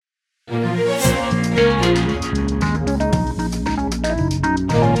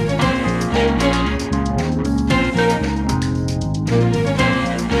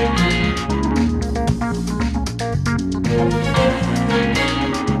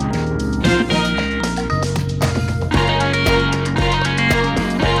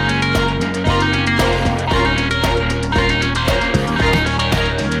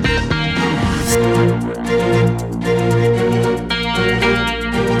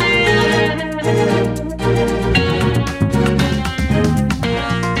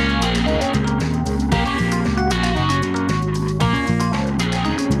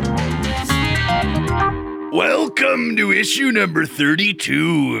Welcome to issue number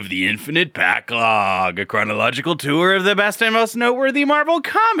 32 of the Infinite Backlog, a chronological tour of the best and most noteworthy Marvel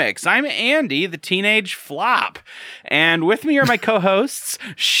comics. I'm Andy, the teenage flop, and with me are my co-hosts,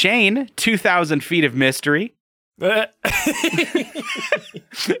 Shane, 2,000 Feet of Mystery,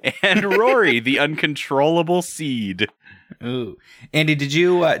 and Rory, the uncontrollable seed. Ooh, Andy, did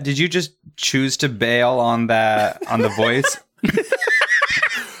you just choose to bail on the voice?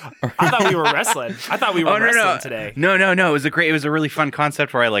 I thought we were wrestling. Today. No. It was a really fun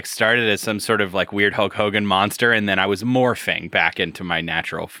concept where I started as some sort of weird Hulk Hogan monster, and then I was morphing back into my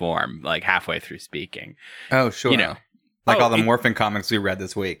natural form, halfway through speaking. Oh, sure. All the morphing comics we read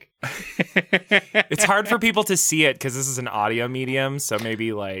this week. It's hard for people to see it because this is an audio medium, so maybe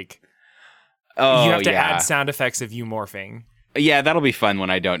you have to add sound effects of you morphing. Yeah, that'll be fun when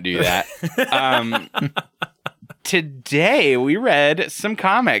I don't do that. Today we read some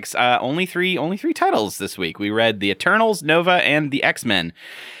comics. Only three titles this week. We read the Eternals, Nova, and the X-Men,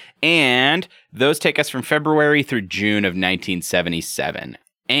 and those take us from February through June of 1977.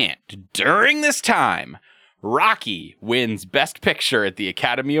 And during this time, Rocky wins Best Picture at the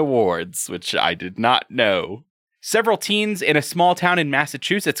Academy Awards, which I did not know. Several teens in a small town in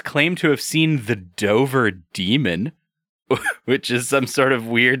Massachusetts claim to have seen the Dover Demon, which is some sort of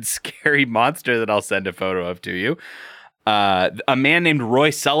weird, scary monster that I'll send a photo of to you. A man named Roy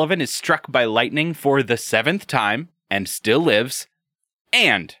Sullivan is struck by lightning for the 7th time and still lives.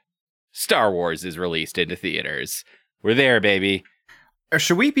 And Star Wars is released into theaters. We're there, baby. Or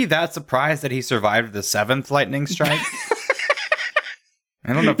should we be that surprised that he survived the 7th lightning strike?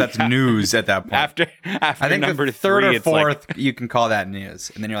 I don't know if that's news at that point. After I think number the third three, or fourth, you can call that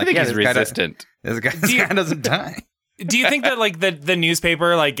news. And then you're like, he's resistant. This guy doesn't die. Do you think that the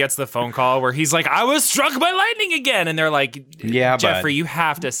newspaper gets the phone call where he's like, I was struck by lightning again, and they're like, yeah, Jeffrey, bud, you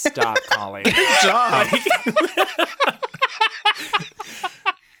have to stop calling. Good job.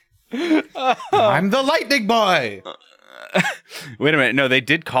 I'm the lightning boy. Wait a minute. No, they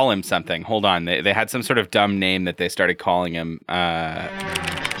did call him something. Hold on. They had some sort of dumb name that they started calling him.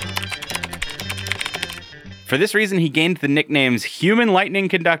 For this reason, he gained the nicknames Human Lightning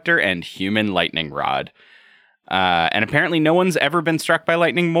Conductor and Human Lightning Rod. And apparently no one's ever been struck by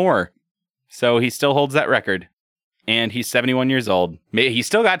lightning more. So he still holds that record. And he's 71 years old. He's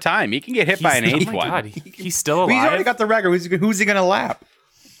still got time. He can get hit by an eighth one. God, he's still alive. He's already got the record. Who's he going to lap?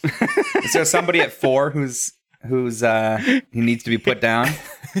 Is there somebody at 4 who's he needs to be put down?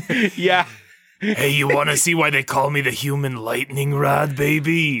 Yeah. Hey, you want to see why they call me the Human Lightning Rod,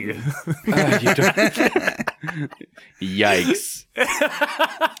 baby? Yikes.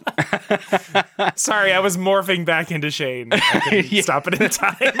 Sorry, I was morphing back into Shane. I couldn't stop it in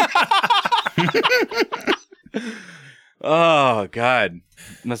time. Oh, God.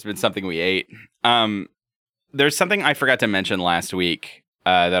 Must have been something we ate. There's something I forgot to mention last week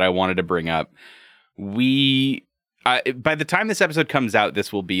that I wanted to bring up. By the time this episode comes out,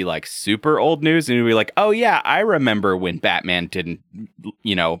 this will be super old news, and we'll be like, oh yeah, I remember when Batman didn't,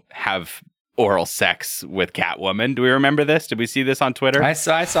 have oral sex with Catwoman. Do we remember this? Did we see this on Twitter? I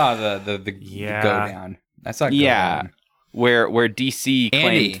saw the go down. I saw it go down. Where DC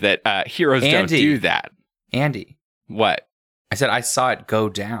claimed that heroes don't do that. Andy. What? I said I saw it go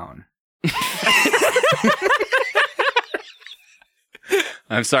down.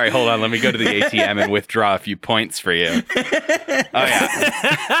 I'm sorry, hold on. Let me go to the ATM and withdraw a few points for you. Oh,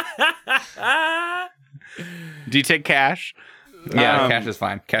 yeah. Do you take cash? Yeah, cash is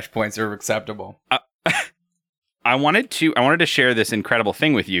fine. Cash points are acceptable. I wanted to share this incredible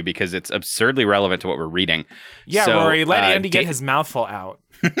thing with you because it's absurdly relevant to what we're reading. Yeah, so, Rory, let Andy get his mouthful out.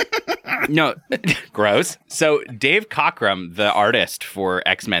 No, gross. So Dave Cockrum, the artist for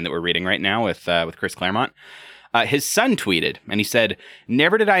X-Men that we're reading right now with Chris Claremont, his son tweeted, and he said,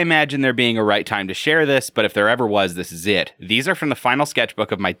 "Never did I imagine there being a right time to share this, but if there ever was, this is it. These are from the final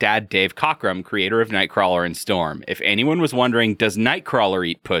sketchbook of my dad, Dave Cockrum, creator of Nightcrawler and Storm. If anyone was wondering, does Nightcrawler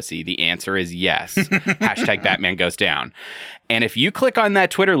eat pussy? The answer is yes. Hashtag Batman goes down. And if you click on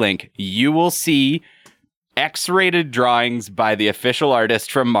that Twitter link, you will see X-rated drawings by the official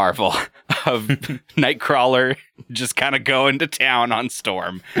artist from Marvel of Nightcrawler just kind of going to town on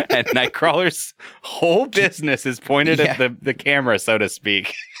Storm. And Nightcrawler's whole business is pointed at the camera, so to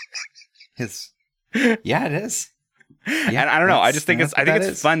speak. Yeah, it is. Yeah, and I don't know. I just think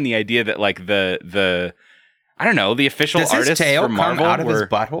it's fun, the idea that like the I don't know, the official does artist his tail from Marvel come out of his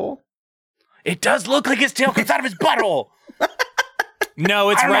butthole? It does look like his tail comes out of his butthole. No,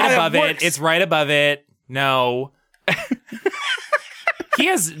 it's right above it. It's right above it. No. He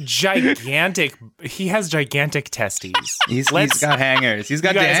has gigantic testes. He's got hangers. He's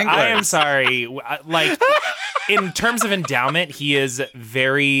got danglers. I am sorry. Like, in terms of endowment, he is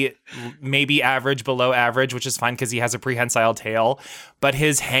very maybe average, below average, which is fine because he has a prehensile tail, but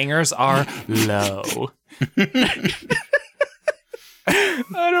his hangers are low.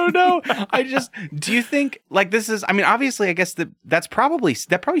 I don't know. Do you think like this is, I mean, obviously, I guess that probably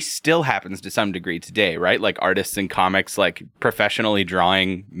still happens to some degree today, right? Like artists in comics, like professionally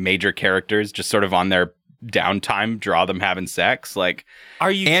drawing major characters just sort of on their downtime, draw them having sex. Like,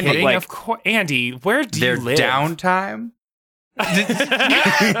 are you kidding? Like, of course, Andy, where do you live? Their downtime?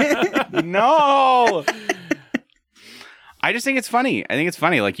 No. I just think it's funny.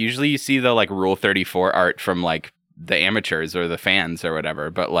 Like usually you see the like Rule 34 art from like the amateurs or the fans or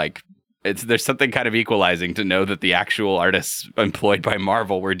whatever, but like there's something kind of equalizing to know that the actual artists employed by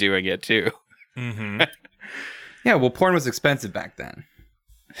Marvel were doing it too. Mm-hmm. Yeah, well, porn was expensive back then.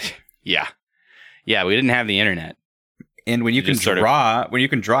 Yeah, we didn't have the internet, and when you can draw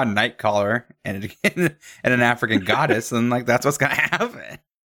Nightcrawler and an African goddess, then like that's what's gonna happen.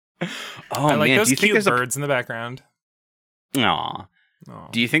 Oh, I like man. those cute birds in the background. Aw. Oh.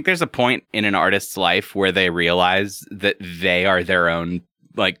 Do you think there's a point in an artist's life where they realize that they are their own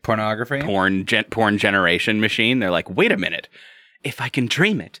like pornography, porn generation machine? They're like, wait a minute, if I can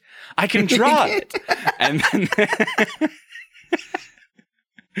dream it, I can draw it. And then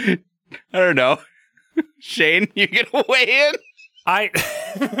I don't know, Shane, you get a weigh in.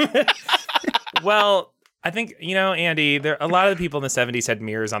 Well, I think Andy. A lot of the people in the 70s had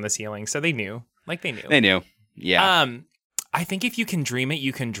mirrors on the ceiling, so they knew. They knew. Yeah. I think if you can dream it,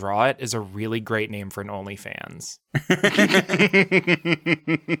 you can draw it is a really great name for an OnlyFans.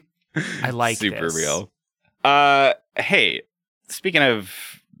 I like super this. real. Hey, speaking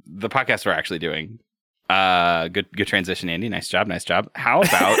of the podcast we're actually doing, good transition, Andy. Nice job. How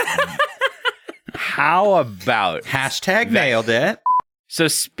about hashtag nailed it? So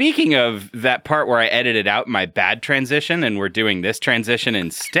speaking of that part where I edited out my bad transition and we're doing this transition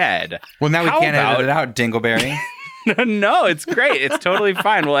instead. Well, now we can't edit it out, Dingleberry. No, it's great. It's totally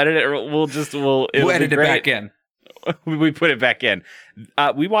fine. We'll edit it. We'll edit it back in. We put it back in.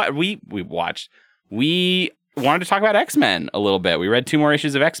 We wanted to talk about X-Men a little bit. We read 2 more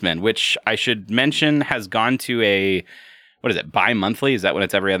issues of X-Men, which I should mention has gone to a, what is it, bi-monthly? Is that when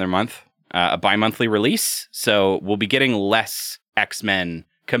it's every other month? A bi-monthly release. So we'll be getting less X-Men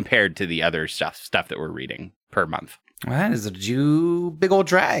compared to the other stuff that we're reading per month. Well, that is a big old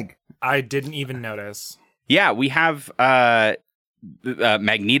drag. I didn't even notice. Yeah, we have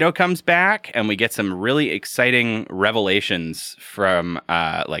Magneto comes back, and we get some really exciting revelations from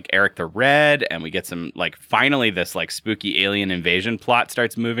like Eric the Red, and we get some like finally this like spooky alien invasion plot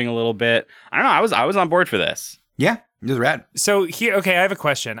starts moving a little bit. I don't know. I was on board for this. Yeah, it was rad. So here, okay, I have a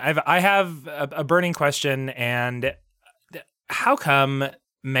question. I have a burning question, and how come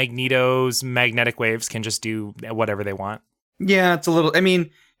Magneto's magnetic waves can just do whatever they want? Yeah, it's a little. I mean.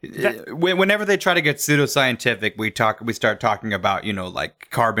 Whenever they try to get pseudoscientific, we start talking about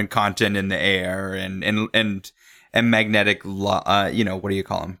like carbon content in the air and magnetic what do you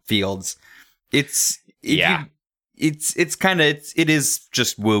call them, fields. It is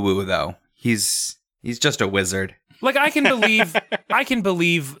just woo woo though. He's just a wizard. Like I can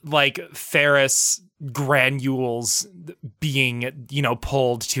believe like ferrous granules being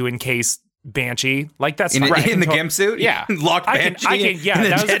pulled to encase Banshee, like that's in the gimp suit, yeah, locked Banshee.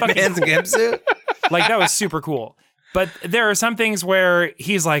 That was fucking cool. Gimp suit. Like that was super cool. But there are some things where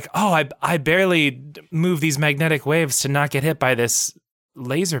he's like, oh, I barely move these magnetic waves to not get hit by this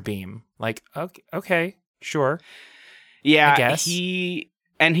laser beam. Like, okay, sure. Yeah, I guess. he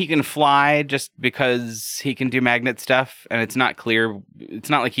can fly just because he can do magnet stuff, and it's not clear. It's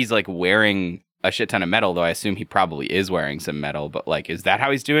not like he's like wearing a shit ton of metal, though I assume he probably is wearing some metal, but like, is that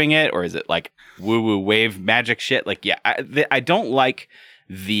how he's doing it? Or is it like woo-woo wave magic shit? Like, yeah, I don't like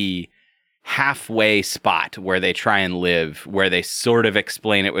the halfway spot where they try and live, where they sort of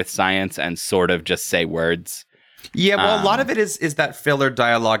explain it with science and sort of just say words. Yeah, well, a lot of it is that filler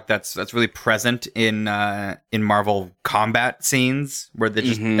dialogue that's really present in Marvel combat scenes where they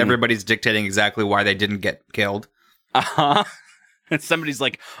just everybody's dictating exactly why they didn't get killed. And somebody's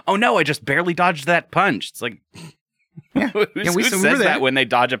like, "Oh no, I just barely dodged that punch." It's like, who says that when they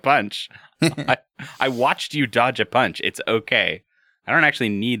dodge a punch? I watched you dodge a punch. It's okay. I don't actually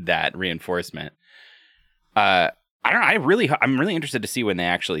need that reinforcement. I don't know. I'm really interested to see when they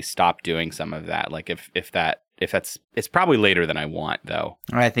actually stop doing some of that. Like if that's it's probably later than I want, though.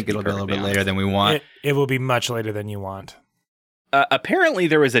 I think it'll be a little bit later than we want. It will be much later than you want. Apparently,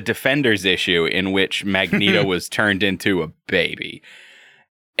 there was a Defenders issue in which Magneto was turned into a baby.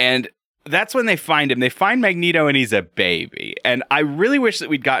 And that's when they find him. They find Magneto and he's a baby. And I really wish that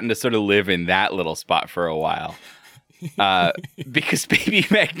we'd gotten to sort of live in that little spot for a while. Because baby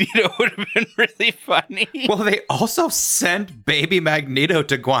Magneto would have been really funny. Well, they also sent baby Magneto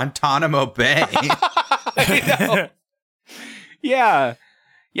to Guantanamo Bay. I know. Yeah.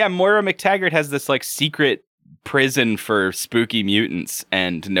 Yeah, Moira McTaggart has this like secret prison for spooky mutants,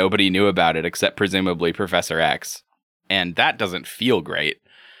 and nobody knew about it except presumably Professor X. And that doesn't feel great.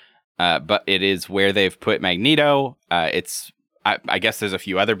 But it is where they've put Magneto. I guess there's a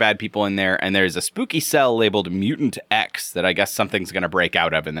few other bad people in there, and there's a spooky cell labeled Mutant X that I guess something's going to break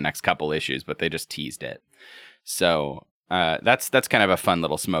out of in the next couple issues, but they just teased it. So that's kind of a fun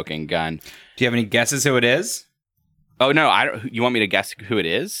little smoking gun. Do you have any guesses who it is? Oh, no. You want me to guess who it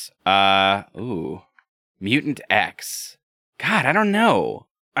is? Mutant X. God, I don't know.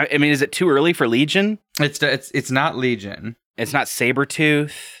 I mean, is it too early for Legion? It's not Legion. It's not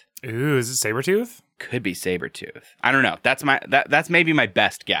Sabretooth. Ooh, is it Sabretooth? Could be Sabretooth. I don't know. That's maybe my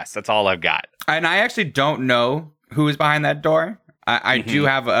best guess. That's all I've got. And I actually don't know who is behind that door. I do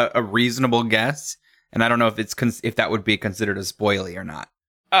have a reasonable guess, and I don't know if that would be considered a spoilie or not.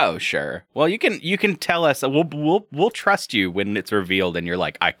 Oh, sure. Well, you can tell us. We'll trust you when it's revealed, and you're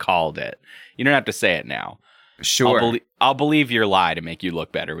like, I called it. You don't have to say it now. Sure. I'll believe your lie to make you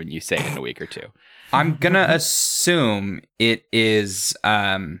look better when you say it in a week or two. I'm gonna assume it is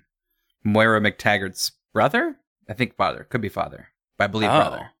Moira McTaggart's brother. I think father. Could be father, but I believe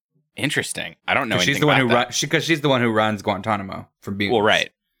brother. Interesting. I don't know anything she's the one about who because she's the one who runs Guantanamo for mutants. Well,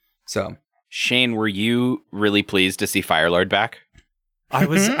 right. So, Shane, were you really pleased to see Firelord back? I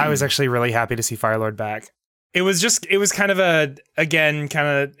was actually really happy to see Firelord back. It was kind of kind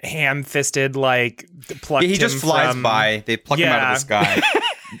of ham-fisted, like, plucked he just flies by. They pluck him out of the sky.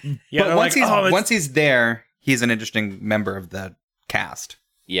 But once he's there, he's an interesting member of the cast.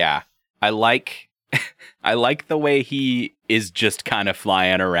 Yeah. I like the way he is just kind of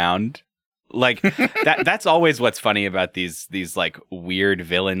flying around. Like that's always what's funny about these like weird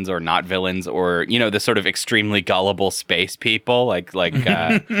villains or not villains, or the sort of extremely gullible space people like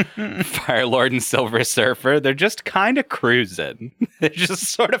Firelord and Silver Surfer. They're just kind of cruising. They're just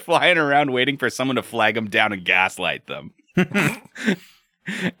sort of flying around waiting for someone to flag them down and gaslight them.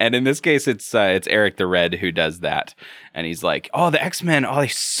 And in this case, it's Eric the Red who does that, and he's like, "Oh, the X-Men! Oh, they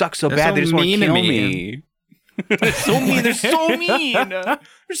suck so bad. They just want to kill me." They're so mean. They're so mean. They're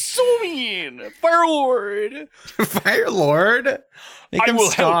so mean. Firelord. Firelord? I will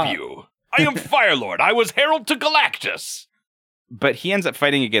help you. I am Firelord. I was herald to Galactus. But he ends up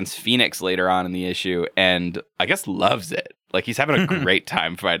fighting against Phoenix later on in the issue, and I guess loves it. Like, he's having a great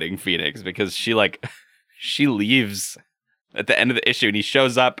time fighting Phoenix because she leaves at the end of the issue, and he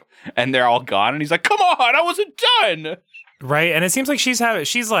shows up, and they're all gone, and he's like, "Come on, I wasn't done." Right, and it seems like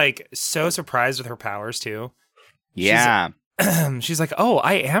she's like so surprised with her powers too. Yeah. She's like, "Oh,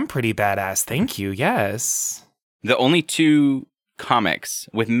 I am pretty badass. Thank you. Yes." The only two comics,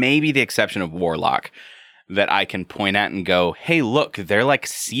 with maybe the exception of Warlock, that I can point at and go, "Hey, look, they're like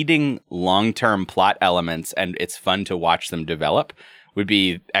seeding long-term plot elements, and it's fun to watch them develop," would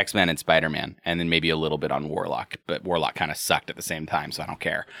be X-Men and Spider-Man, and then maybe a little bit on Warlock. But Warlock kind of sucked at the same time, so I don't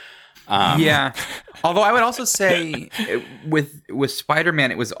care. Yeah. Although I would also say with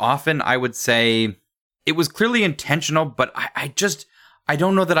Spider-Man, it was often, I would say, it was clearly intentional, but I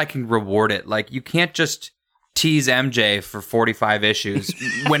don't know that I can reward it. Like, you can't just tease MJ for 45 issues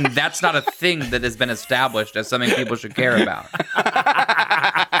when that's not a thing that has been established as something people should care about.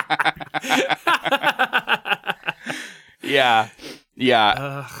 Yeah.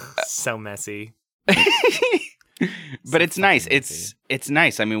 So messy. But it's nice. It's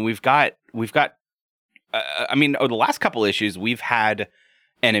nice. I mean, we've got. The last couple issues we've had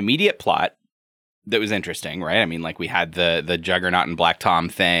an immediate plot that was interesting, right? I mean, like we had the Juggernaut and Black Tom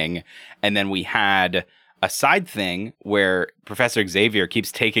thing, and then we had a side thing where Professor Xavier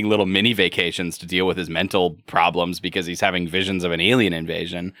keeps taking little mini vacations to deal with his mental problems because he's having visions of an alien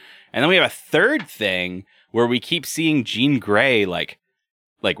invasion, and then we have a third thing where we keep seeing Jean Grey like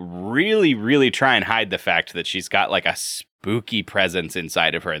really, really try and hide the fact that she's got like a spooky presence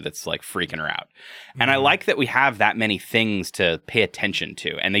inside of her that's like freaking her out. And I like that we have that many things to pay attention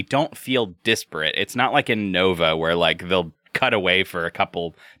to, and they don't feel disparate. It's not like in Nova where like they'll cut away for a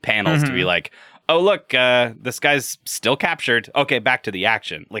couple panels to be like, oh, look, this guy's still captured. Okay, back to the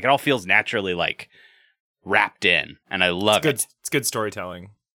action. Like, it all feels naturally, like, wrapped in, and I love it. It's good storytelling.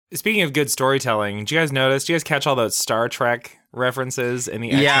 Speaking of good storytelling, did you guys notice? Did you guys catch all those Star Trek references in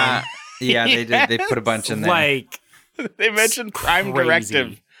the X-Men? Yeah, they did. They put a bunch in there. Like, they mentioned Prime crazy.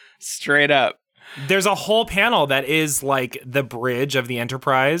 Directive straight up. There's a whole panel that is, like, the bridge of the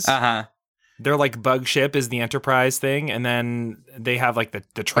Enterprise. Uh-huh. Their like bug ship is the Enterprise thing, and then they have like the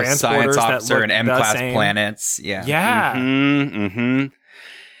transporters science officer that look and M-class same. planets. Yeah.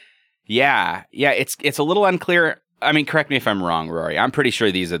 Yeah. It's a little unclear. I mean, correct me if I'm wrong, Rory. I'm pretty sure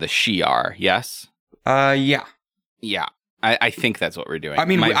these are the Shi'ar. Yes. Yeah. Yeah. I think that's what we're doing. I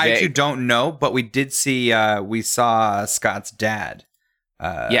mean, I actually don't know, but we did see. We saw Scott's dad.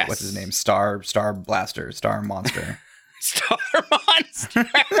 Yes. What's his name? Star Blaster. Star Monster. Star Monster.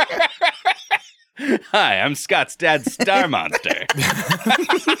 Hi, I'm Scott's dad, Star Monster.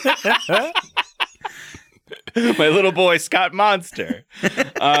 My little boy, Scott Monster.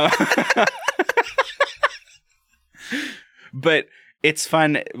 But it's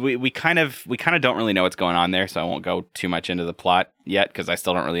fun. We kind of don't really know what's going on there, so I won't go too much into the plot yet because I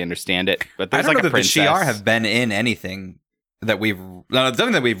still don't really understand it. But there's I don't like know a that the princess. Shi'ar have been in anything that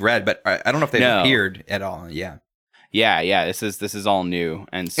something that we've read, but I don't know if they've appeared at all. Yeah. Yeah. This is all new,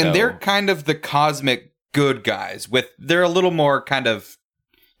 and they're kind of the cosmic good guys. They're a little more kind of,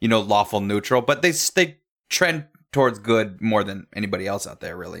 lawful neutral, but they trend towards good more than anybody else out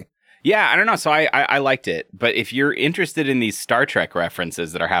there, really. Yeah, I don't know. So I liked it, but if you're interested in these Star Trek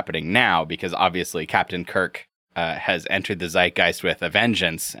references that are happening now, because obviously Captain Kirk has entered the zeitgeist with a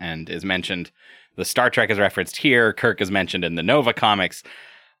vengeance and is mentioned. The Star Trek is referenced here. Kirk is mentioned in the Nova comics.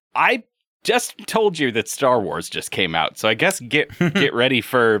 I just told you that Star Wars just came out, so I guess get ready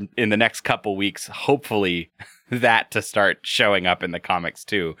for, in the next couple weeks, hopefully that to start showing up in the comics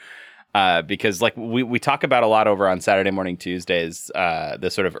too. Because like we talk about a lot over on Saturday Morning Tuesdays, the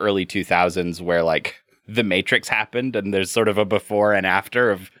sort of early 2000s where like the Matrix happened and there's sort of a before and after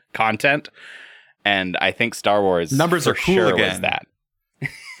of content. And I think Star Wars numbers are cool sure again. Was that.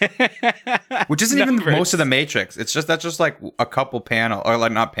 Which isn't even most of the Matrix. That's just like a couple panel, or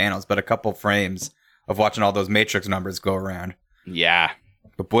like not panels, but a couple frames of watching all those Matrix numbers go around. Yeah.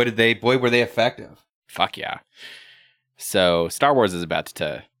 But boy were they effective. Fuck yeah. So Star Wars is about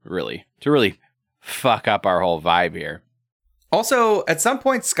to really fuck up our whole vibe here. Also, at some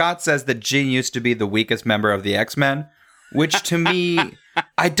point, Scott says that Jean used to be the weakest member of the X-Men, which to me,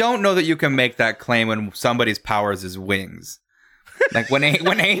 I don't know that you can make that claim when somebody's powers is wings. Like when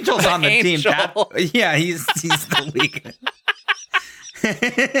Angel's on the team, he's the weakest.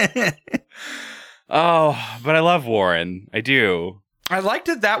 Oh, but I love Warren. I do. I liked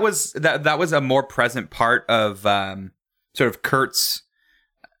that. That was a more present part of sort of Kurt's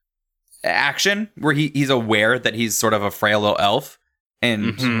action, where he's aware that he's sort of a frail little elf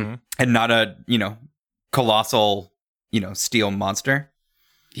and not a colossal steel monster.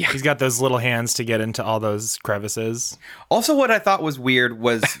 Yeah, he's got those little hands to get into all those crevices. Also, what I thought was weird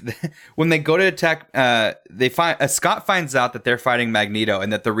was when they go to attack, Scott finds out that they're fighting Magneto,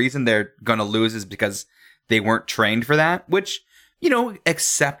 and that the reason they're going to lose is because they weren't trained for that, which,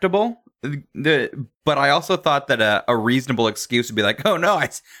 acceptable. But I also thought that a reasonable excuse would be like, oh no,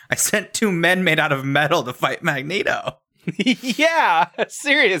 I sent two men made out of metal to fight Magneto. Yeah,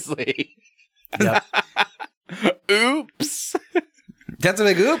 seriously. Yep. Oops. That's a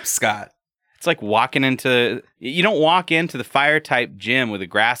big oops, Scott. It's like you don't walk into the fire type gym with a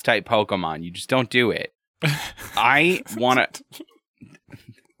grass type Pokemon. You just don't do it. I want to.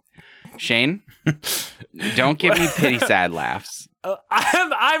 Shane, don't give me pity sad laughs.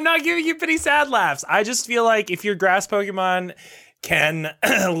 I'm not giving you pity sad laughs. I just feel like if your grass Pokemon can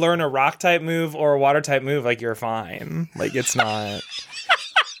learn a rock type move or a water type move, like you're fine. Like it's not.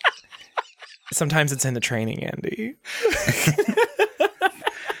 Sometimes it's in the training, Andy.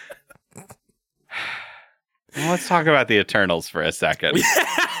 Well, let's talk about the Eternals for a second.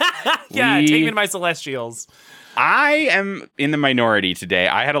 Yeah, take me to my Celestials. I am in the minority today.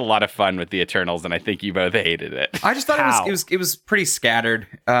 I had a lot of fun with the Eternals, and I think you both hated it. I just thought it was pretty scattered,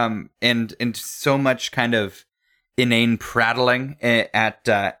 and so much kind of inane prattling at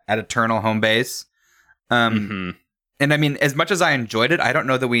Eternal home base. And I mean, as much as I enjoyed it, I don't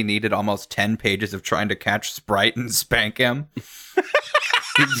know that we needed almost 10 pages of trying to catch Sprite and spank him.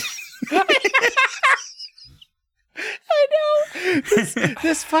 I know.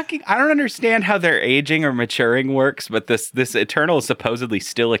 This fucking, I don't understand how their aging or maturing works, but this Eternal is supposedly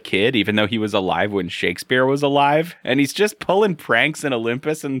still a kid, even though he was alive when Shakespeare was alive. And he's just pulling pranks in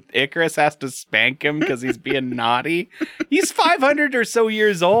Olympus, and Icarus has to spank him because he's being naughty. He's 500 or so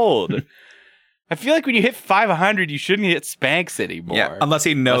years old. I feel like when you hit 500, you shouldn't get spanks anymore. Yeah, unless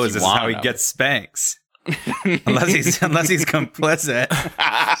he knows this is how he gets spanks. unless he's complicit.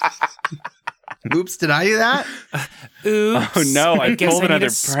 Oops, did I do that? Oops. Oh no, I pulled another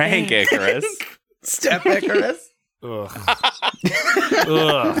prank, Icarus. Step Icarus. Ugh.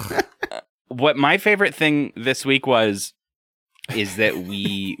 Ugh. What my favorite thing this week is that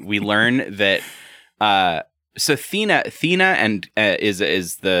we learn that so Thena and is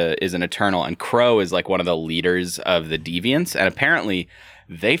an Eternal, and Crow is like one of the leaders of the Deviants, and apparently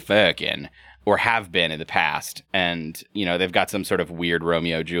they fucking or have been in the past, and you know they've got some sort of weird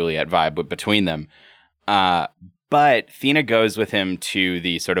Romeo Juliet vibe between them. But Thena goes with him to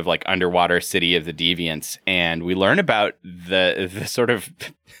the sort of like underwater city of the Deviants, and we learn about the sort of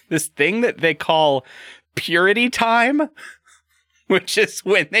this thing that they call purity time, which is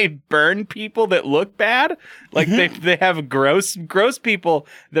when they burn people that look bad. Like they have gross people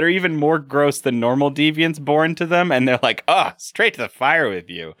that are even more gross than normal deviants born to them. And they're like, oh, straight to the fire with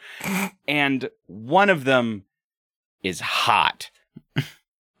you. And one of them is hot.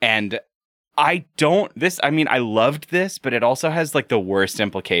 And I loved this, but it also has like the worst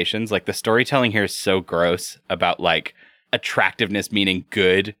implications. Like the storytelling here is so gross about like attractiveness meaning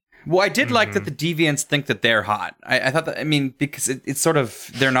good. Well, I did like that the Deviants think that they're hot. I thought that, I mean, because it's sort of,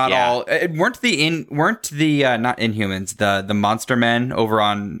 they're not all, weren't the not Inhumans, the monster men over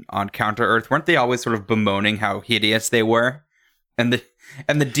on Counter Earth, weren't they always sort of bemoaning how hideous they were? And the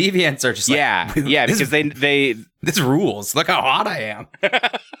Deviants are just like, because they this rules. Look how hot I am.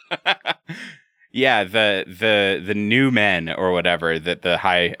 Yeah, the new men or whatever that the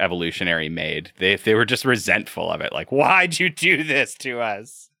High Evolutionary made, they were just resentful of it. Like, why'd you do this to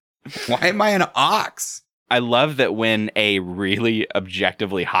us? Why am I an ox? I love that when a really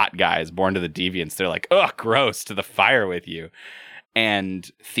objectively hot guy is born to the Deviants, they're like, ugh, gross, to the fire with you. And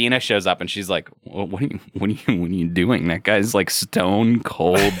Thena shows up and she's like, well, what are you doing? That guy's like stone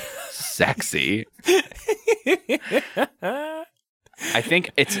cold sexy. I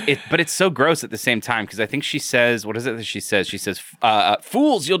think but it's so gross at the same time, because I think she says, what is it that she says? She says,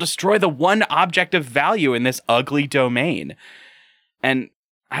 fools, you'll destroy the one object of value in this ugly domain. And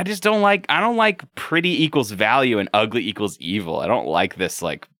I don't like pretty equals value and ugly equals evil. I don't like this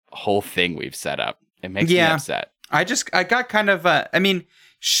like whole thing we've set up. It makes me upset. I got kind of,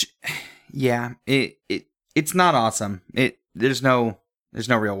 it's not awesome. There's no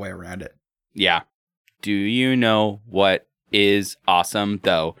real way around it. Yeah. Do you know what is awesome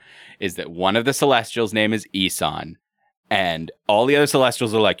though? Is that one of the Celestials' name is Isan. And all the other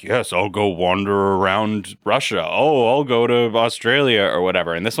Celestials are like, yes, I'll go wander around Russia. Oh, I'll go to Australia or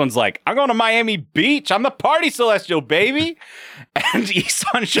whatever. And this one's like, I'm going to Miami Beach. I'm the party Celestial, baby. And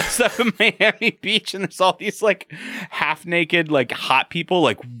Isan shows up in Miami Beach, and there's all these like half-naked, like hot people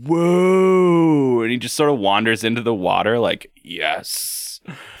like, whoa. And he just sort of wanders into the water like, yes.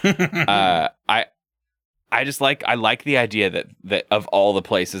 I like the idea that of all the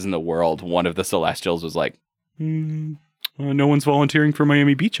places in the world, one of the Celestials was like, no one's volunteering for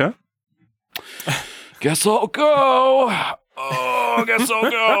Miami Beach, huh? Guess I'll go. Oh, guess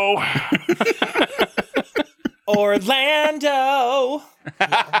I'll go. Orlando.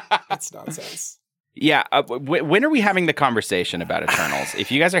 Yeah, that's nonsense. Yeah. When are we having the conversation about Eternals?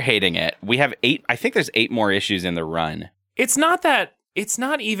 If you guys are hating it, we have 8. I think there's 8 more issues in the run. It's not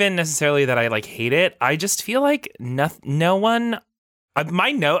even necessarily that I like hate it. I just feel like no one. These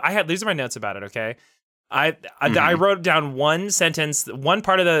are my notes about it. Okay. I wrote down one sentence, one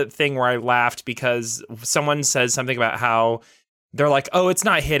part of the thing where I laughed because someone says something about how they're like, oh, it's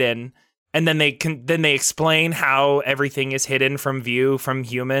not hidden. And then they explain how everything is hidden from view from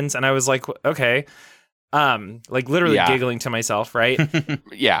humans. And I was like, okay, like literally giggling to myself. Right.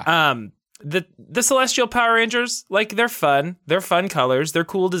 Yeah. The Celestial Power Rangers, like they're fun colors, they're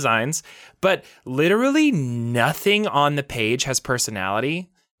cool designs, but literally nothing on the page has personality.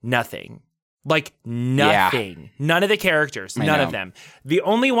 Nothing. Like nothing. Yeah. None of the characters. None of them. The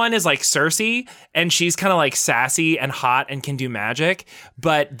only one is like Cersei, and she's kind of like sassy and hot and can do magic,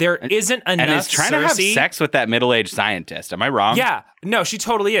 but there isn't enough. And is trying to have sex with that middle-aged scientist. Am I wrong? Yeah. No, she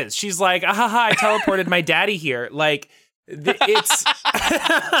totally is. She's like, I teleported my daddy here. Like, it's...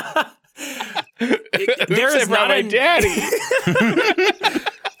 There's not my daddy.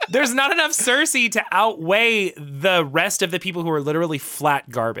 There's not enough Cersei to outweigh the rest of the people who are literally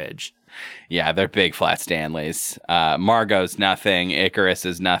flat garbage. Yeah, they're big flat Stanleys. Margot's nothing. Icarus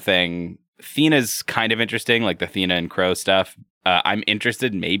is nothing. Thena's kind of interesting, like the Thena and Crow stuff. I'm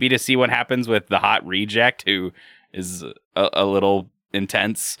interested maybe to see what happens with the hot reject, who is a little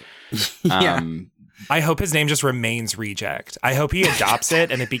intense. Yeah. I hope his name just remains Reject. I hope he adopts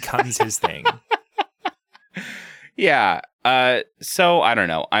it and it becomes his thing. Yeah. So I don't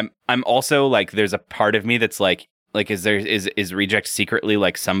know. I'm also like, there's a part of me that's like is Reject secretly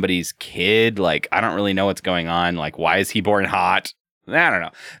like somebody's kid? Like, I don't really know what's going on. Like, why is he born hot? I don't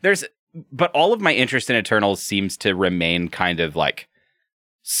know. But all of my interest in Eternals seems to remain kind of like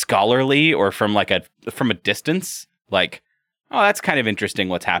scholarly or from a distance. Like, oh, that's kind of interesting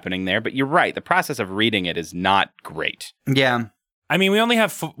what's happening there. But you're right. The process of reading it is not great. Yeah. I mean, we only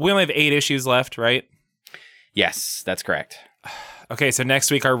have 8 issues left, right? Yes, that's correct. Okay, so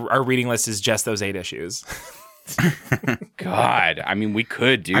next week our reading list is just those 8 issues. God, I mean, we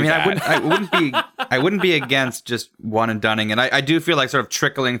could do that. I wouldn't be against just one and doneing. And I do feel like sort of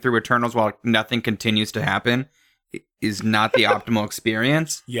trickling through Eternals while nothing continues to happen is not the optimal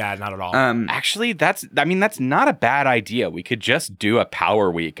experience. Yeah, not at all. Actually, that's not a bad idea. We could just do a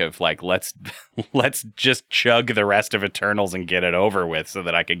power week of like, let's just chug the rest of Eternals and get it over with so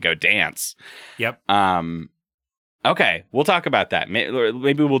that I could go dance. Yep. Okay, we'll talk about that.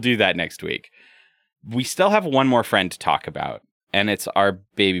 Maybe we'll do that next week. We still have one more friend to talk about, and it's our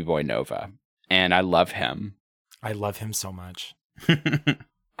baby boy Nova. And I love him. I love him so much.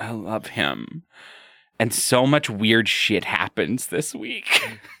 I love him. And so much weird shit happens this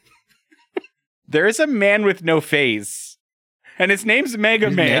week. There is a man with no face, and his name's Mega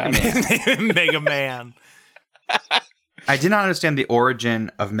Man. Mega Man. I did not understand the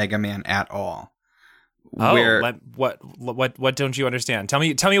origin of Mega Man at all. Oh, what don't you understand? Tell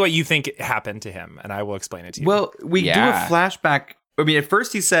me what you think happened to him, and I will explain it to you. Well, we do a flashback. I mean, at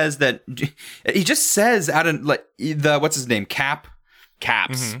first he says that he just says out of like what's his name, Caps.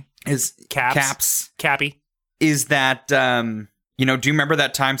 Mm-hmm. Is Caps Cappy? Is that do you remember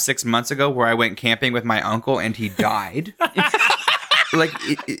that time 6 months ago where I went camping with my uncle and he died? Like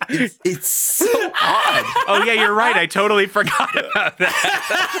it's so odd. Oh yeah, you're right. I totally forgot about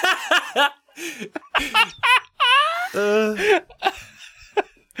that.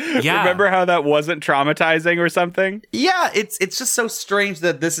 Yeah. Remember how that wasn't traumatizing or something? Yeah, it's just so strange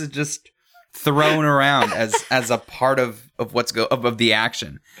that this is just thrown around as a part of the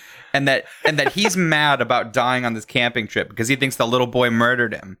action. And that he's mad about dying on this camping trip because he thinks the little boy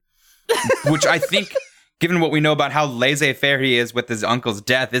murdered him. Which I think, given what we know about how laissez-faire he is with his uncle's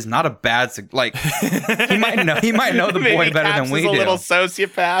death, is not a bad he might know the boy better than we do. A little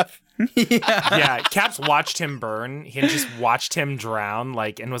sociopath. Yeah. Caps watched him burn. He just watched him drown,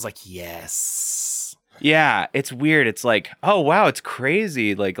 and was like, yes. Yeah, it's weird. It's like, oh wow, it's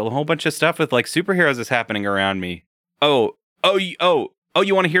crazy. Like a whole bunch of stuff with like superheroes is happening around me. Oh,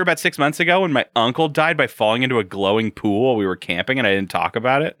 you want to hear about 6 months ago when my uncle died by falling into a glowing pool while we were camping and I didn't talk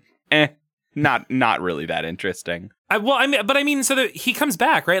about it? Not really that interesting. So he comes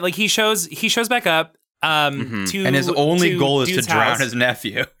back, right? Like he shows back up. And his only goal is to drown his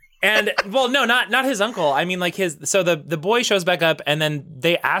nephew. And no, not his uncle. I mean, like the boy shows back up, and then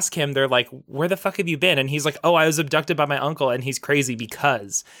they ask him. They're like, "Where the fuck have you been?" And he's like, "Oh, I was abducted by my uncle, and he's crazy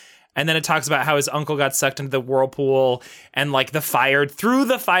because." And then it talks about how his uncle got sucked into the whirlpool and like through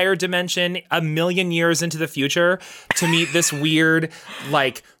the fire dimension 1,000,000 years into the future to meet this weird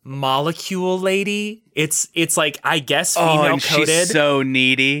like molecule lady. It's like, I guess, female coded. She's so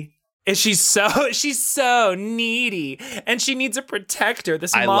needy. And she's so needy, and she needs a protector.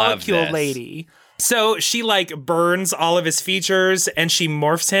 This molecule lady. So she like burns all of his features, and she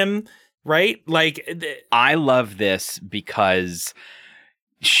morphs him. Right? Like, I love this because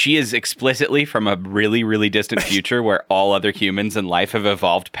she is explicitly from a really, really distant future where all other humans in life have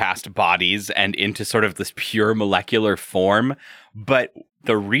evolved past bodies and into sort of this pure molecular form. But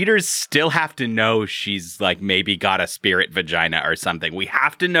the readers still have to know she's like maybe got a spirit vagina or something. We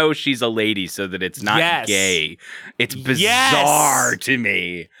have to know she's a lady so that it's not gay. It's bizarre to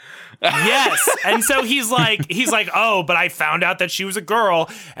me. Yes. And so he's like, oh, but I found out that she was a girl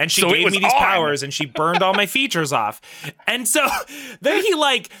and she gave me these powers and she burned all my features off. And so then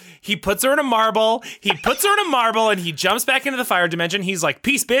he puts her in a marble. And he jumps back into the fire dimension. He's like,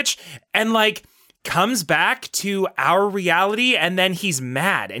 peace, bitch. And like comes back to our reality. And then he's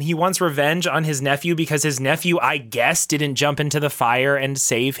mad and he wants revenge on his nephew because his nephew, I guess, didn't jump into the fire and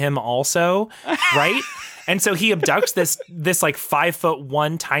save him also. Right. And so he abducts this like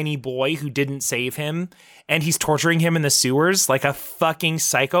 5'1" tiny boy who didn't save him, and he's torturing him in the sewers like a fucking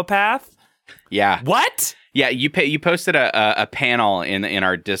psychopath. Yeah. What? Yeah, you posted a panel in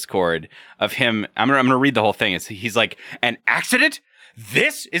our Discord of him. I'm gonna read the whole thing. He's like, an accident?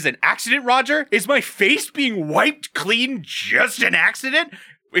 This is an accident, Roger? Is my face being wiped clean just an accident?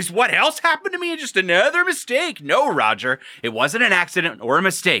 Is what else happened to me just another mistake? No, Roger, it wasn't an accident or a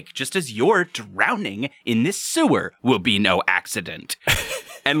mistake, just as your drowning in this sewer will be no accident.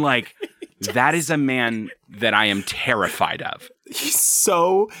 And like, that is a man that I am terrified of. He's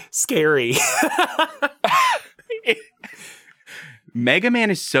so scary. Mega Man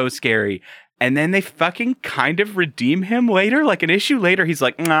is so scary. And then they fucking kind of redeem him later. Like an issue later, he's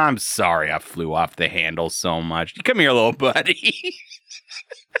like, nah, I'm sorry I flew off the handle so much. Come here, little buddy.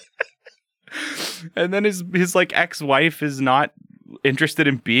 And then his like ex-wife is not interested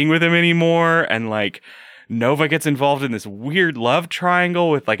in being with him anymore. And like Nova gets involved in this weird love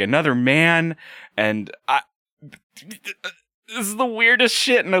triangle with like another man. And this is the weirdest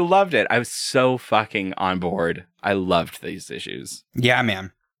shit. And I loved it. I was so fucking on board. I loved these issues. Yeah,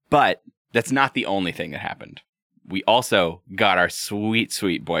 man. But that's not the only thing that happened. We also got our sweet,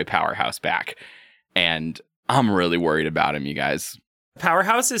 sweet boy Powerhouse back. And I'm really worried about him, you guys.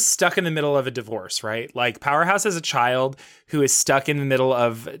 Powerhouse is stuck in the middle of a divorce, right? Like Powerhouse is a child who is stuck in the middle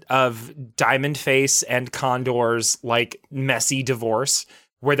of Diamond Face and Condor's like messy divorce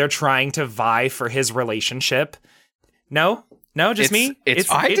where they're trying to vie for his relationship. No, just me.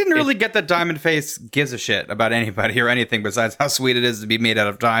 I didn't really get that Diamond Face gives a shit about anybody or anything besides how sweet it is to be made out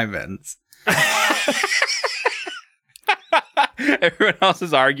of diamonds. Everyone else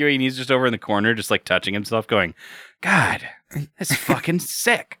is arguing. He's just over in the corner, just like touching himself, going, God, that's fucking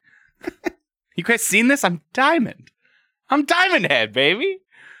sick. You guys seen this? I'm Diamond Head, baby.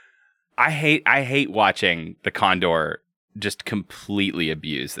 I hate watching the Condor just completely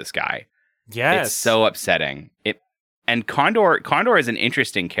abuse this guy. Yes. It's so upsetting. And Condor is an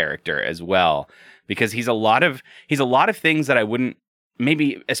interesting character as well, because he's a lot of things that I wouldn't,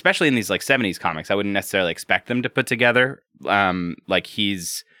 maybe especially in these like 70s comics, I wouldn't necessarily expect them to put together. Like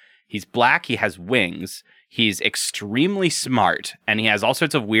he's black, he has wings, he's extremely smart, and he has all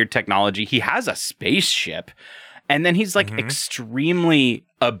sorts of weird technology. He has a spaceship, and then he's like extremely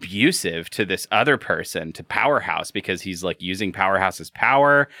abusive to this other person, to Powerhouse, because he's like using Powerhouse's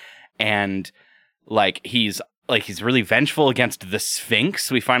power, and he's really vengeful against the Sphinx.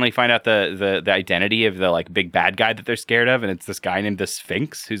 We finally find out the identity of the like big bad guy that they're scared of, and it's this guy named the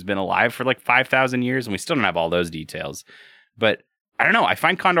Sphinx who's been alive for like 5,000 years, and we still don't have all those details. But I don't know. I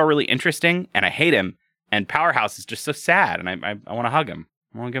find Condor really interesting, and I hate him. And Powerhouse is just so sad, and I want to hug him.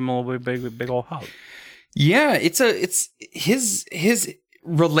 I want to give him a little big old hug. Yeah, it's his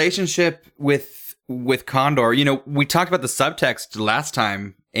relationship with Condor. You know, we talked about the subtext last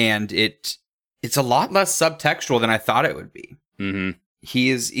time, and it's a lot less subtextual than I thought it would be. Mm-hmm.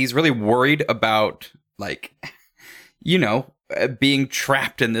 He's really worried about, like, you know, being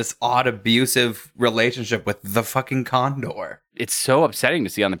trapped in this odd abusive relationship with the fucking Condor. It's so upsetting to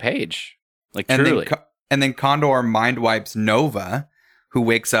see on the page. Like, and truly. Then Condor mind wipes Nova, who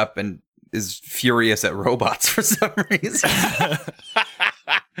wakes up and is furious at robots for some reason.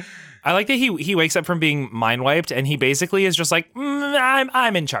 I like that he wakes up from being mind wiped, and he basically is just like,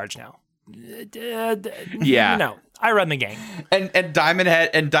 I'm in charge now. Yeah. No, I run the gang. And Diamond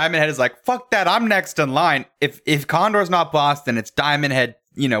Head is like, fuck that, I'm next in line. If Condor's not boss, then it's Diamond Head.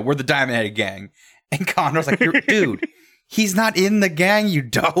 You know, we're the Diamond Head gang. And Condor's like, dude, he's not in the gang, you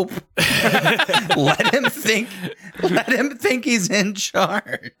dope. Let him think he's in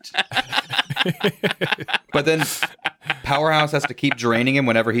charge. But then Powerhouse has to keep draining him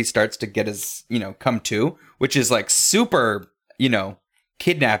whenever he starts to get his, you know, come to, which is like super, you know,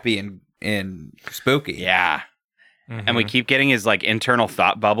 kidnappy and spooky. Yeah. Mm-hmm. And we keep getting his like internal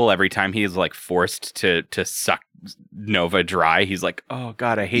thought bubble every time he's like forced to suck Nova dry. He's like, oh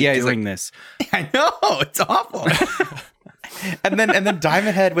God, I hate doing this. I know, it's awful. and then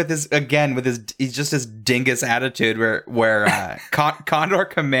Diamond Head with his he's just his dingus attitude where Condor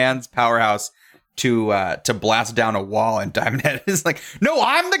commands Powerhouse to blast down a wall, and Diamond Head is like, no,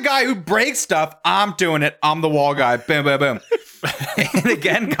 I'm the guy who breaks stuff. I'm doing it. I'm the wall guy. Boom, boom, boom. And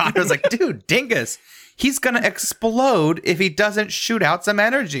again, Condor's like, dude, dingus, he's gonna explode if he doesn't shoot out some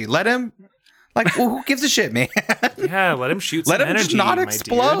energy. Let him, like, well, who gives a shit, man? Yeah, let him shoot some energy. Let him just not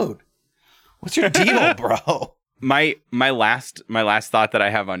explode. What's your deal, bro? My last thought that I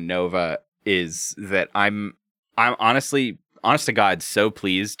have on Nova is that I'm honestly, honest to God, so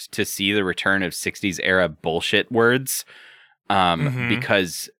pleased to see the return of 60s era bullshit words,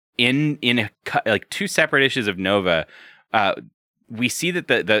 because in like two separate issues of Nova, we see that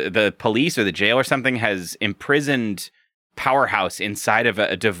the police or the jail or something has imprisoned powerhouse inside of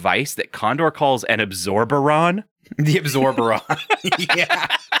a device that Condor calls an absorberon. The absorberon. Yeah.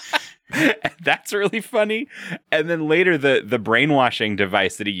 That's really funny. And then later, the brainwashing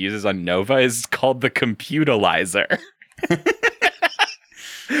device that he uses on Nova is called the computalizer.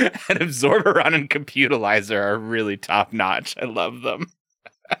 An absorberon and computalizer are really top notch. I love them.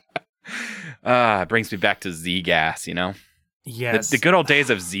 It brings me back to Z-gas, you know? Yes. The good old days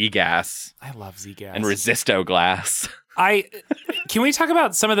of Z-gas. I love Z-gas. And Resistoglass. Can we talk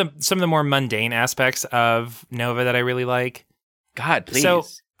about some of the more mundane aspects of Nova that I really like? God, please. So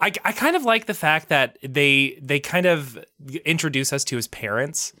I kind of like the fact that they kind of introduce us to his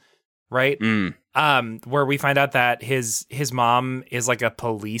parents, right? Where we find out that his mom is like a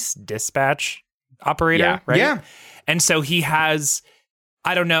police dispatch operator, right? Yeah. And so he has,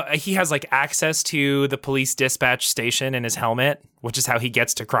 I don't know, he has like access to the police dispatch station in his helmet, which is how he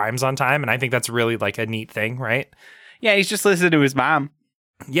gets to crimes on time. And I think that's really like a neat thing, right? Yeah, he's just listening to his mom.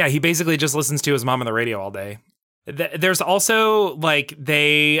 Yeah, he basically just listens to his mom on the radio all day. There's also like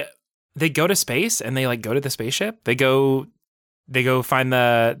they go to space and they like go to the spaceship. They go find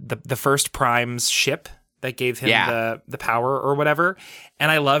the first Prime's ship that gave him the power or whatever.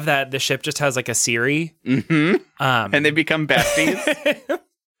 And I love that the ship just has like a Siri. Mm-hmm. And they become besties.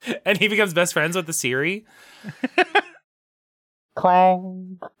 And he becomes best friends with the Siri.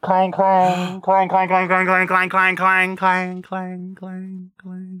 Clang, clang, clang, clang, clang, clang, clang, clang, clang, clang, clang, clang, clang,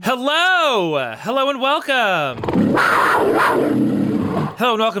 clang. Hello and welcome.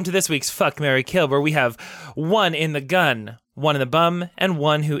 Hello and welcome to this week's Fuck, Marry, Kill, where we have one in the gun, one in the bum, and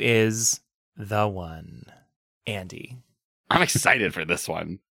one who is the one. Andy. I'm excited for this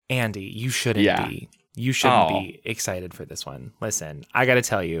one. Andy, you shouldn't be. You shouldn't be excited for this one. Listen, I got to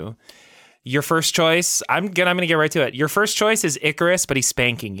tell you. Your first choice, I'm gonna get right to it. Your first choice is Icarus, but he's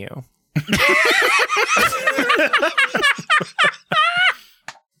spanking you.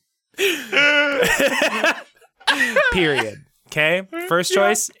 Period. Okay? First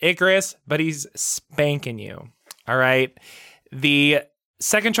choice, Icarus, but he's spanking you. All right. The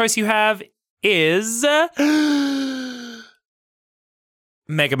second choice you have is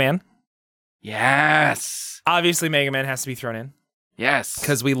Mega Man. Yes. Obviously, Mega Man has to be thrown in. Yes.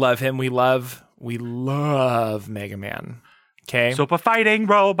 Because we love him. We love Mega Man. Okay? Super fighting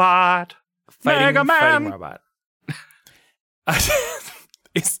robot. Mega Man. Fighting robot.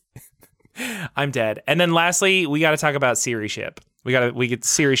 I'm dead. And then lastly, we got to talk about Siri Ship. We get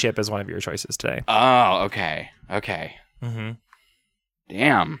Siri Ship as one of your choices today. Oh, okay. Mm-hmm.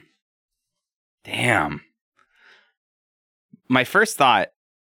 Damn. My first thought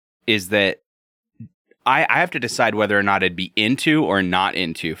is that I have to decide whether or not I'd be into or not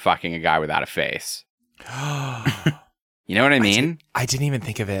into fucking a guy without a face. You know what I mean? I didn't even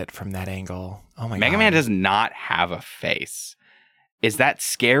think of it from that angle. Oh my God. Mega Man does not have a face. Is that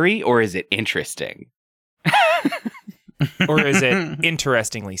scary or is it interesting? Or is it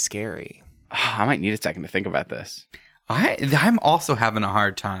interestingly scary? I might need a second to think about this. I'm also having a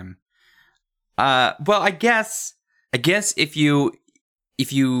hard time. Well, I guess if you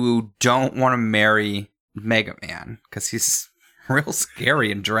don't want to marry Mega Man because he's real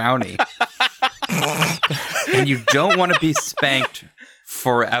scary and drowny, and you don't want to be spanked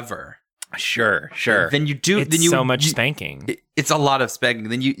forever. Sure. Then you do. It's so much spanking. It's a lot of spanking.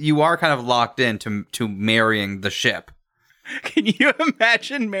 Then you are kind of locked into marrying the ship. Can you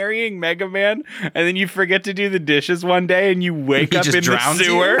imagine marrying Mega Man and then you forget to do the dishes one day and you wake up in the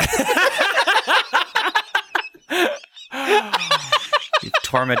sewer? You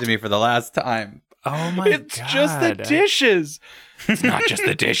tormented me for the last time. Oh my God. It's just the dishes. It's not just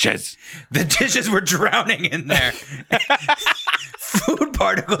the dishes. The dishes were drowning in there. Food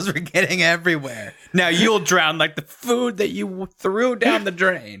particles were getting everywhere. Now you'll drown like the food that you threw down the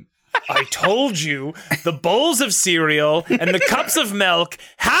drain. I told you, the bowls of cereal and the cups of milk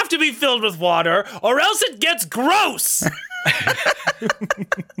have to be filled with water or else it gets gross.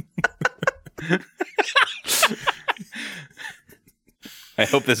 I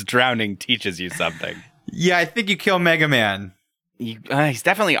hope this drowning teaches you something. Yeah, I think you kill Mega Man. He's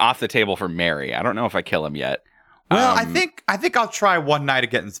definitely off the table for Mary. I don't know if I kill him yet. Well, I think I'll try one night of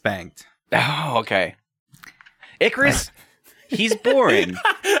getting spanked. Oh, okay. Icarus, he's boring.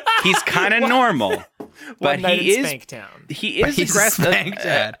 He's kind of normal, but he is Spanktown. He is aggressive.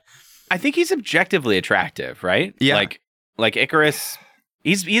 I think he's objectively attractive, right? Yeah. Like Icarus,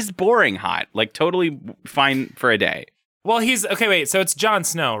 he's boring hot, like totally fine for a day. Well, he's okay. Wait, so it's Jon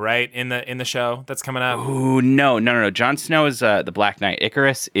Snow, right? In the show that's coming up. Ooh, no. Jon Snow is the Black Knight.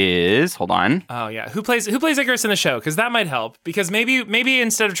 Icarus is. Hold on. Oh yeah, who plays Icarus in the show? Because that might help. Because maybe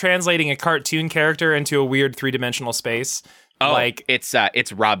instead of translating a cartoon character into a weird 3-dimensional space,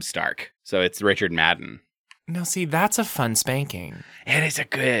 it's Rob Stark. So it's Richard Madden. No, see, that's a fun spanking. It's a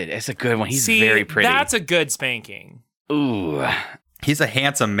good one. He's very pretty. That's a good spanking. Ooh, he's a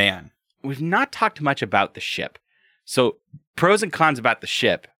handsome man. We've not talked much about the ship. So pros and cons about the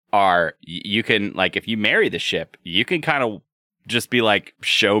ship are you can, like, if you marry the ship, you can kind of just be like,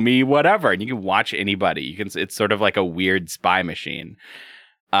 show me whatever. And you can watch anybody. It's sort of like a weird spy machine.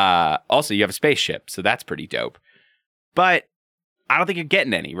 Also, you have a spaceship. So that's pretty dope. But I don't think you're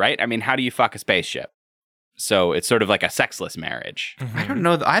getting any, right? I mean, how do you fuck a spaceship? So it's sort of like a sexless marriage. Mm-hmm.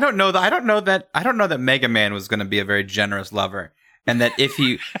 I don't know that Mega Man was going to be a very generous lover. And that if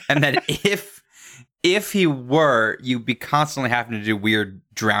he were, you'd be constantly having to do weird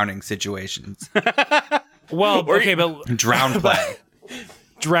drowning situations. Well, okay, but drowning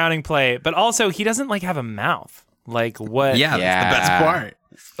play. But also, he doesn't like have a mouth. Like what? Yeah, that's the best part.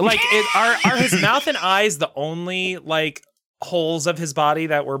 Like, are his mouth and eyes the only like holes of his body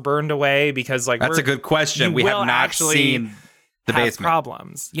that were burned away? Because like that's a good question. We have not seen the basement.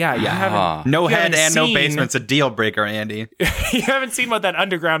 Problems. Yeah, you haven't. No head and no basement's a deal breaker, Andy. You haven't seen what that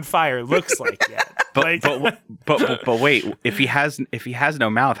underground fire looks like yet. But wait, if he has no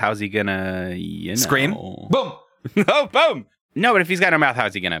mouth, how's he gonna scream? Boom! Oh, boom! No, but if he's got no mouth,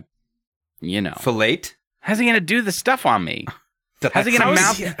 how's he gonna fillate? How's he gonna do the stuff on me? How's he gonna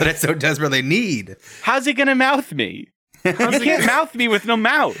mouth that I so desperately need? How's he gonna mouth me? He can't mouth me with no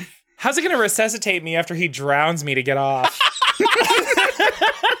mouth. How's he gonna resuscitate me after he drowns me to get off?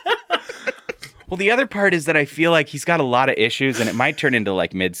 Well, the other part is that I feel like he's got a lot of issues, and it might turn into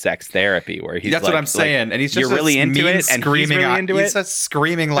like mid-sex therapy, where he's that's what I'm saying, and he's just you're really into it, and screaming he's really into it. He's a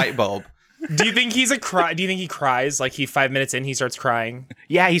screaming light bulb. Do you think he's do you think he cries? Like 5 minutes in, he starts crying?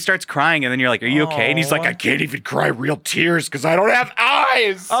 Yeah, he starts crying, and then you're like, "Are you okay?" And he's like, "I can't even cry real tears because I don't have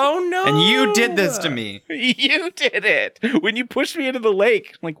eyes." Oh no! And you did this to me. You did it when you pushed me into the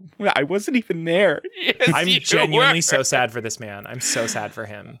lake. Like I wasn't even there. Yes, I'm genuinely so sad for this man. I'm so sad for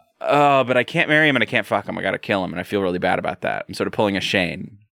him. Oh, but I can't marry him and I can't fuck him. I gotta kill him, and I feel really bad about that. I'm sort of pulling a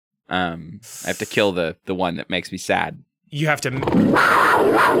Shane. I have to kill the one that makes me sad. You have to.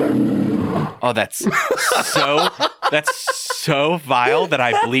 Oh, that's so vile that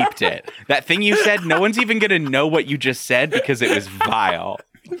I bleeped it. That thing you said, no one's even gonna know what you just said because it was vile.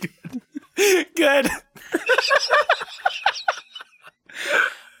 Good.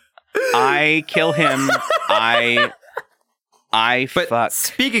 I kill him. But fuck.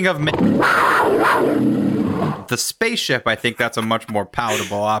 Speaking of the spaceship, I think that's a much more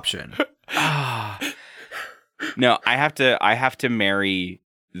palatable option. No, I have to marry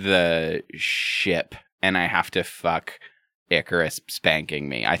the ship, and I have to fuck Icarus spanking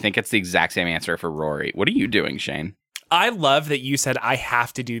me. I think it's the exact same answer for Rory. What are you doing, Shane? I love that you said I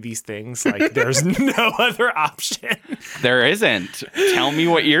have to do these things. Like there's no other option. There isn't. Tell me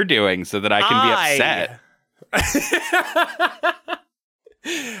what you're doing so that I can be upset.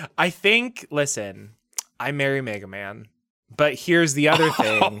 I think, listen, I marry Mega Man. But here's the other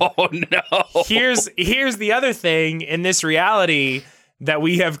thing. Oh no. Here's the other thing in this reality that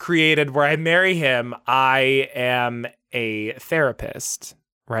we have created where I marry him. I am a therapist,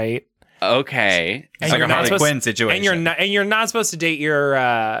 right? Okay. It's like a Harley Quinn situation. And you're not supposed to date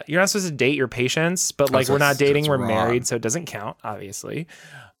your patients, but like we're not dating, we're married, so it doesn't count, obviously.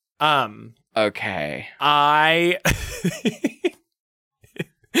 Okay.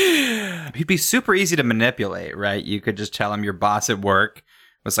 He'd be super easy to manipulate, right? You could just tell him your boss at work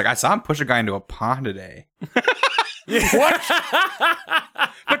was like, I saw him push a guy into a pond today. What?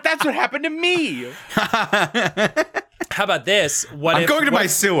 But that's what happened to me. How about this? I'm going to my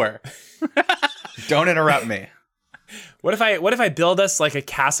sewer. Don't interrupt me. What if I build us like a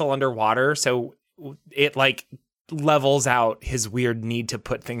castle underwater so it like levels out his weird need to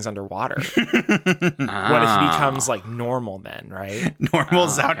put things underwater? What if he becomes like normal then, right?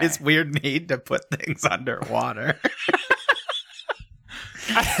 Normals out his weird need to put things underwater.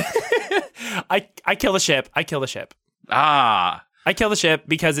 I kill the ship. I kill the ship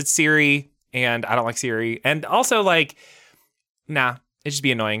because it's Siri and I don't like Siri. And also like, it'd just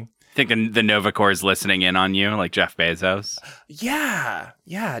be annoying. Think the Nova Corps is listening in on you like Jeff Bezos? Yeah.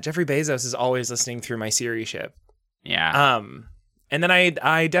 Jeffrey Bezos is always listening through my Siri ship. Yeah. And then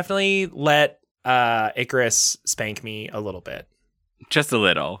I definitely let Icarus spank me a little bit. Just a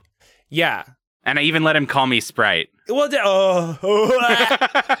little. Yeah. And I even let him call me Sprite. Well, no.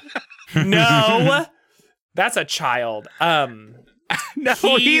 That's a child. No,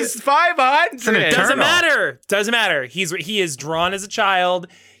 he's 500. Doesn't matter. He is drawn as a child.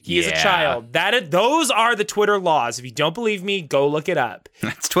 He is a child. Those are the Twitter laws. If you don't believe me, go look it up.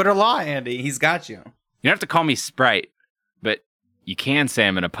 That's Twitter law, Andy. He's got you. You don't have to call me Sprite, but you can say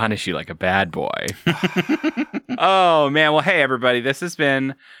I'm going to punish you like a bad boy. Oh, man. Well, hey, everybody. This has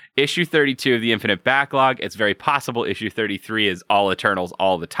been issue 32 of the Infinite Backlog. It's very possible issue 33 is all Eternals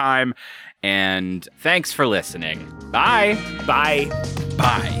all the time. And thanks for listening. Bye. Bye.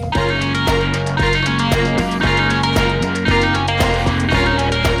 Bye.